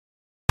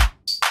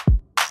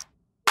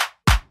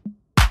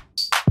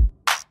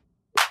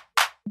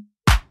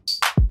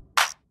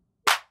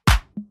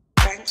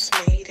Here's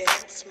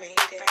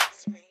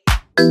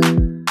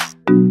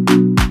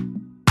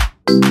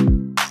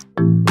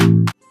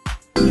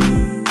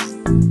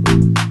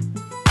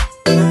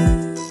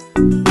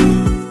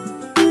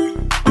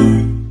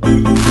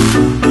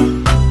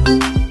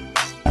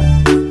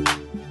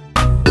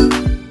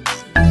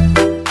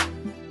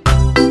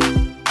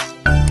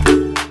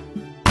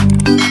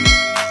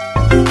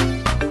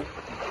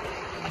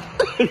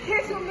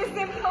from Miss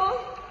Dimples.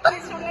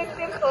 Here's from Miss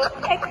Dimples.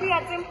 Akua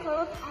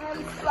Dimples.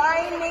 I'm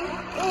signing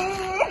in.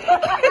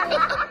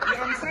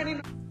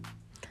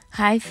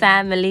 Hi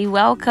family,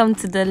 welcome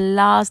to the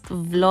last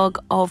vlog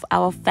of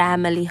our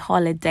family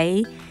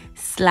holiday /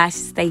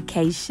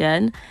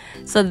 staycation.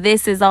 So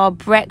this is our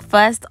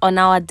breakfast on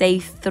our day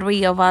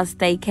 3 of our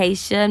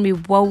staycation. We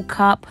woke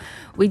up,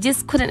 we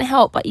just couldn't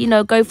help but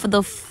go for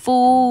the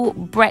full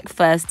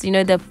breakfast,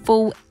 the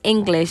full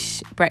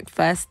English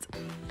breakfast.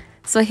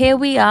 So here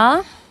we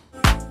are.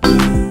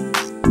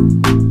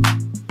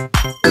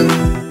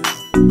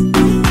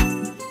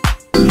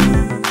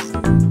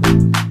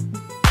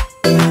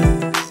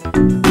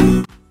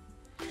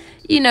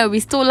 We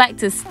still like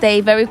to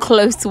stay very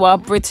close to our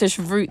British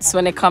roots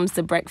when it comes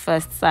to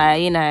breakfast.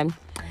 So,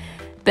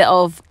 bit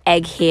of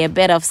egg here,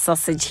 bit of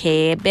sausage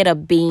here, bit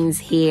of beans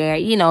here,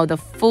 the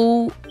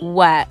full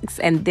works.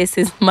 And this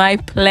is my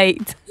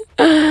plate.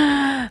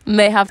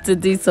 May have to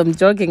do some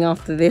jogging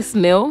after this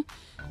meal.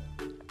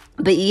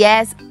 But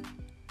yes,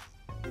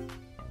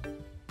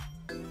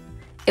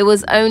 it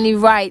was only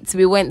right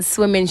we went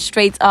swimming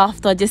straight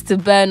after just to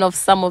burn off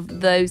some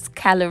of those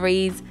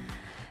calories.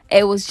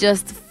 It was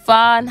just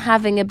fun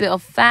having a bit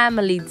of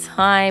family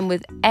time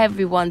with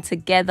everyone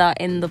together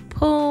in the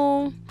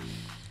pool.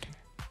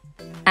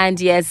 And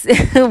yes,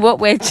 what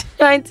we're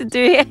trying to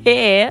do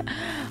here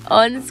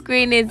on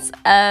screen is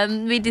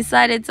we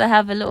decided to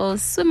have a little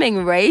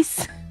swimming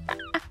race.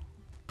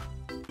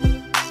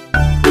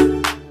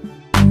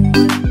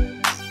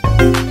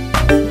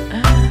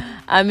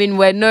 I mean,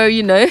 we're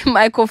no,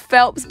 Michael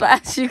Phelps, but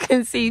as you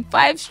can see,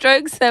 5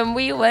 strokes and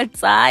we were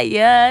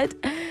tired.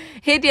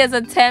 Hideous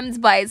attempt,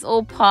 but it's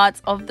all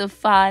part of the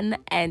fun,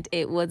 and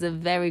it was a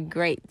very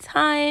great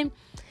time.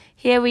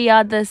 Here we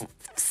are, the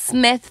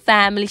Smith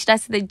family. Should I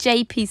say the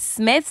JP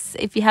Smiths,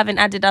 if you haven't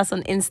added us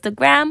on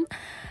Instagram.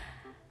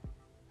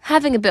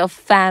 Having a bit of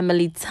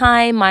family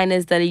time. Mine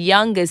is the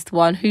youngest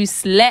one who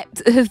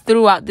slept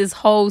throughout this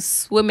whole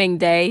swimming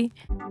day.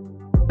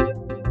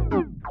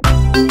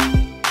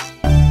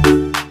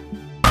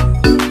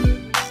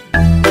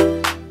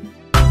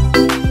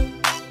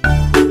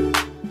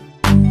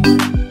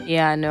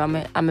 Yeah, I know,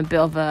 I'm a bit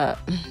of a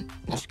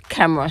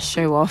camera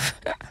show off.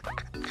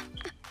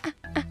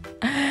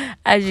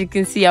 As you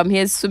can see, I'm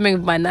here swimming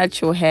with my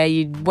natural hair.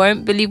 You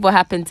won't believe what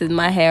happened to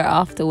my hair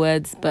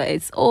afterwards, but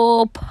it's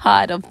all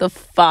part of the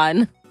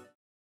fun.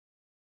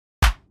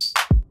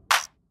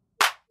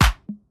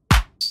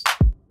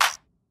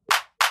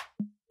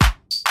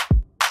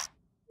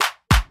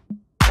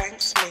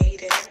 Thanks,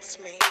 made it.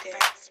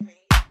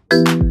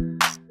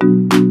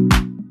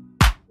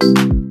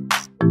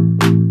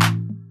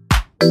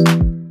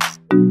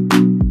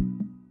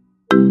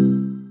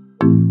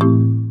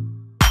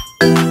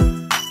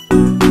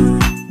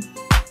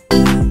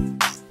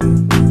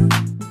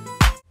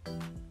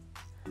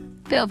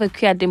 Bit of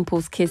Akua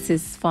Dimples kiss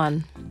is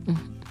fun.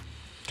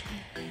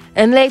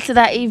 And later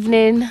that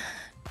evening,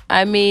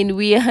 I mean,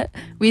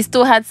 we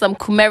still had some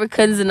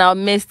Americans in our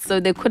midst, so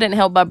they couldn't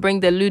help but bring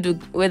the Ludo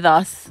with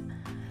us.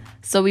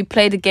 So we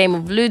played a game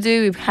of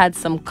Ludo. We've had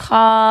some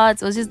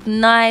cards. It was just a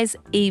nice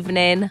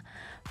evening,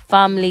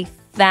 family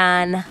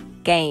fan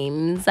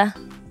games.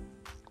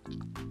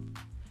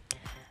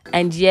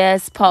 And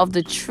yes, part of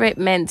the trip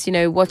meant,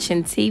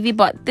 watching TV,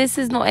 but this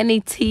is not any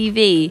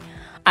TV.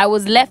 I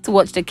was left to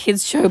watch the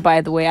kids show, by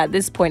the way. At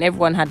this point,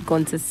 everyone had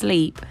gone to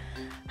sleep.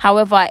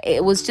 However,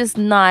 it was just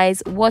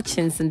nice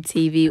watching some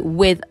TV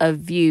with a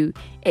view.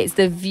 It's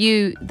the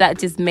view that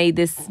just made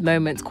this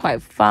moment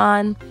quite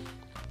fun.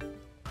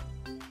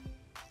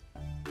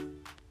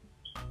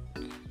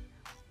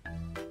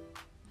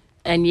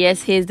 And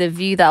yes, here's the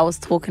view that I was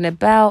talking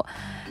about.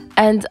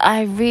 And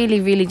I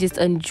really, really just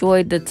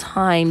enjoyed the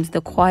times,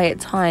 the quiet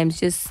times,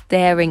 just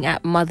staring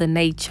at Mother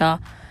Nature.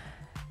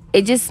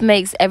 It just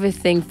makes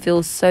everything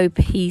feel so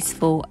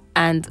peaceful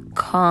and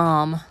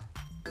calm.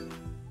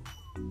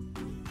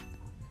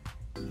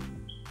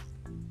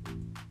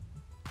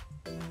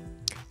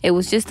 It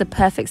was just a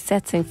perfect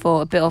setting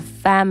for a bit of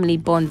family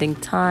bonding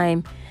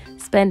time,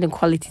 spending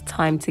quality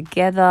time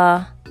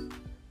together,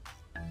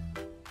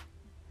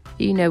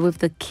 with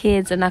the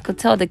kids. And I could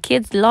tell the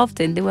kids loved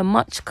it. They were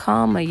much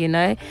calmer,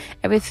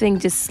 Everything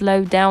just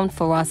slowed down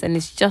for us, and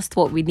it's just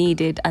what we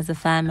needed as a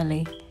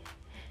family.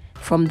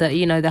 From the,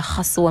 the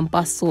hustle and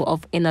bustle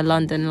of inner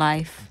London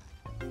life.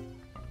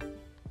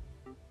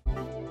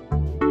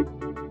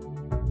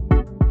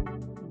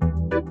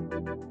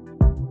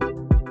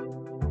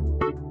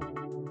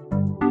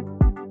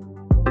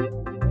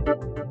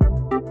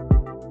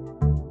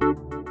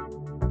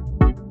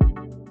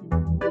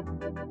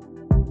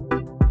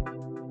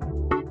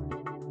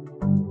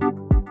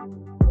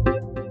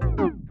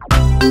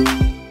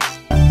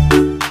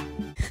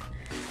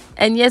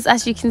 And yes,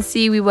 as you can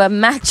see, we were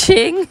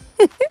matching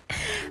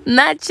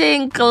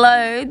matching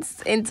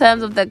clothes in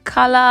terms of the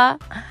color.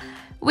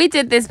 We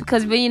did this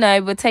because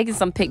we're taking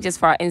some pictures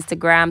for our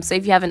Instagram. So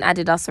if you haven't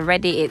added us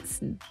already,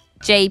 it's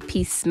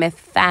JP Smith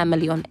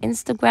Family on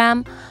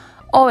Instagram,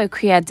 or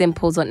Akua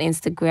Dimples on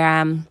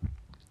Instagram,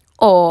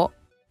 or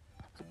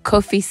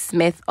Kofi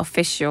Smith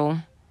Official.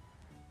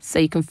 So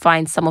you can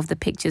find some of the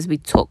pictures we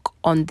took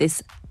on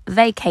this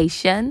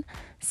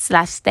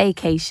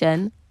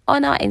vacation/staycation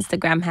on our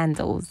Instagram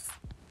handles.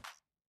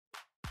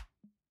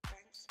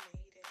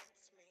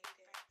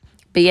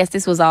 But yes,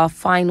 this was our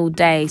final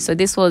day. So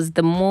this was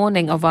the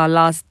morning of our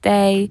last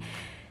day.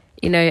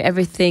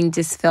 Everything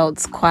just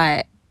felt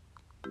quite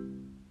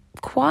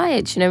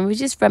quiet. We were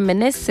just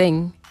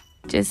reminiscing,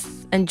 just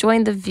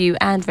enjoying the view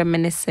and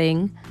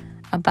reminiscing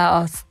about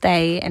our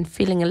stay, and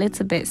feeling a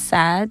little bit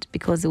sad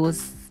because it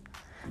was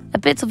a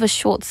bit of a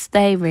short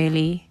stay,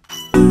 really.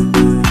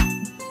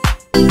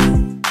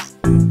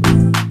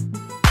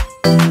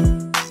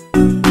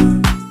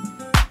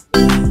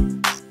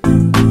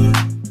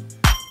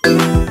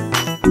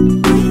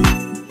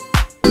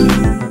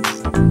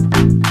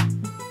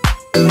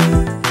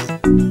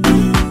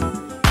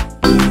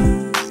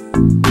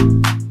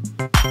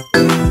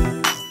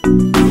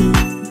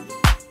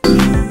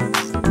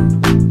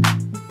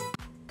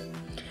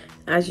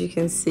 As you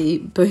can see,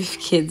 both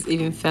kids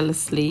even fell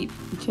asleep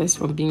just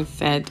from being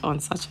fed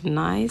on such a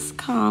nice,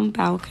 calm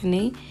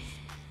balcony.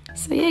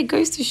 So yeah, it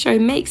goes to show,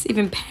 it makes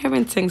even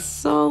parenting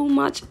so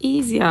much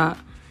easier.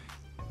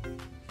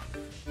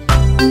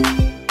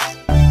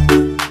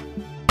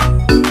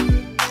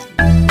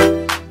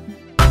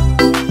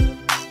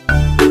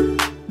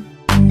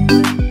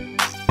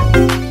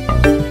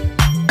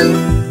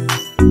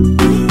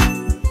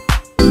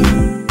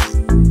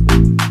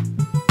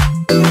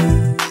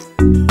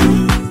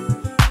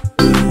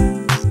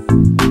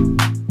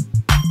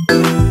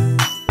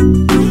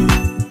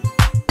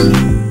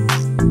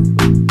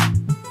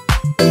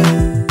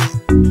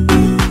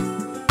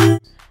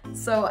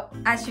 So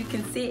as you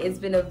can see, it's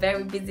been a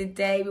very busy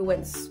day. We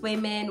went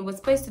swimming. We were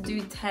supposed to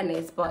do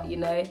tennis, but we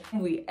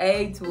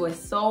ate. We were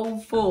so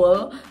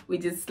full. We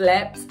just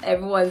slept.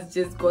 Everyone's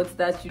just got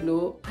that,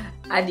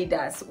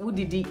 Adidas. Who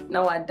did it?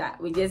 Now at that.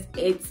 We just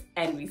ate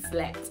and we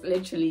slept.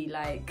 Literally,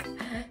 like,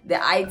 the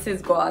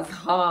itis got us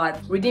hard.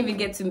 We didn't even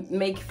get to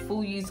make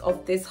full use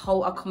of this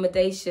whole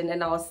accommodation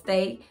and our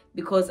stay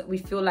because we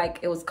feel like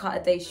it was cut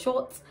a day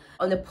short.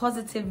 On a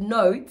positive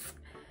note,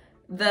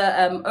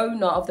 the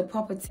owner of the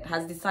property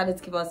has decided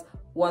to give us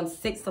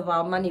 1/6 of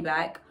our money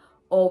back,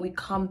 or we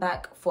come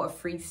back for a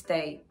free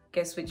stay.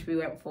 Guess which we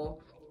went for?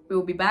 We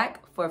will be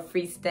back for a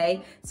free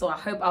stay. So I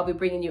hope I'll be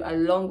bringing you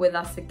along with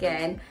us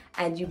again,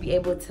 and you'll be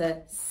able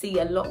to see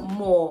a lot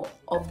more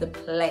of the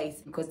place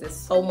because there's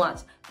so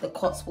much the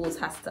Cotswolds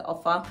has to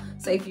offer.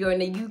 So if you're in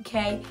the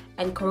UK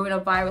and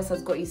coronavirus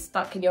has got you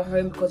stuck in your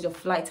home because your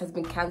flight has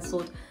been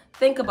cancelled,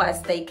 think about a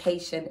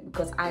staycation,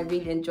 because I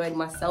really enjoyed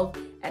myself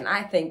and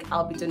I think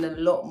I'll be doing a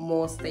lot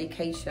more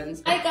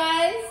staycations. Hi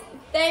guys,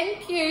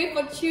 thank you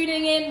for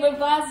tuning in with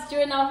us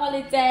during our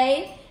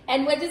holiday,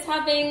 and we're just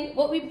having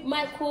what we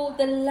might call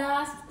the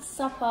last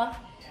supper.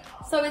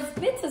 So it's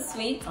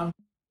bittersweet.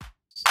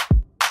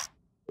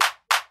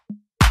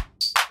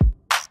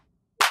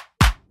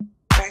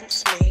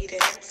 Thanks, made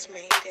it.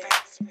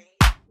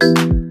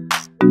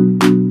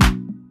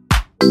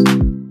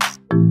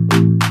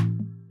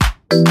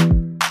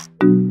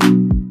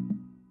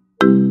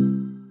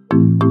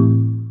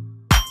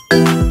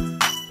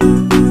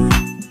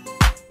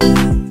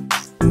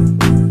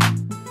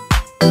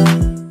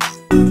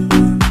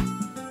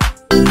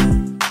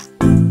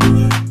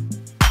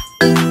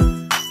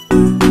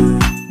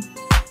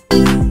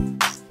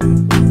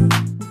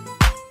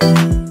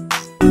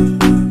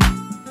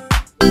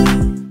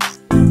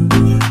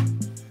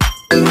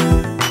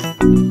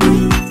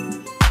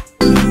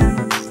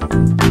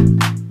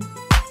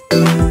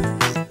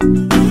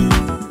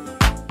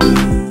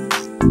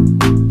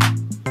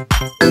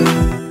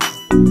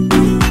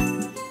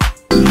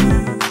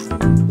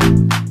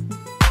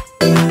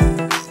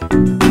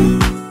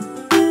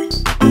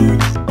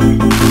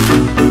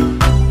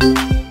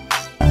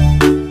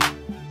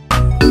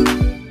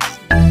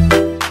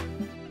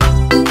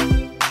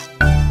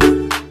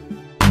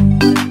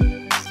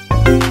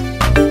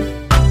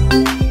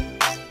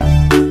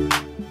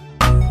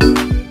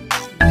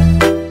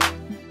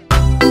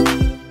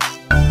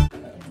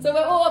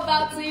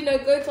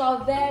 Go to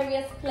our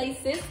various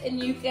places in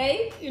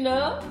UK,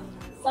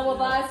 Some of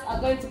us are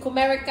going to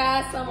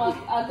Comerica, some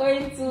are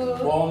going to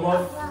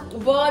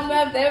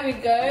Bournemouth, there we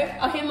go.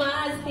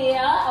 Ohima is here,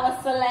 our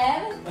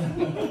celeb.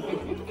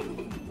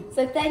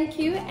 So thank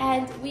you,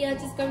 and we are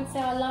just going to say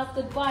our last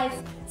goodbyes.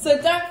 So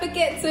don't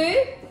forget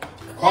to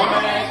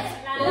comment,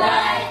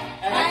 like,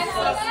 and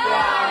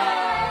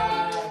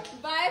subscribe.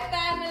 Bye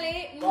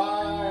family.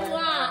 Bye.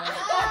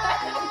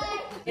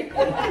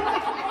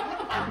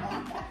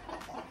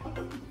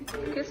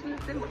 Kiss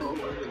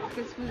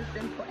me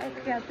simple,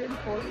 Akua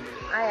Dimples.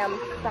 I am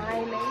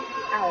signing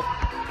out.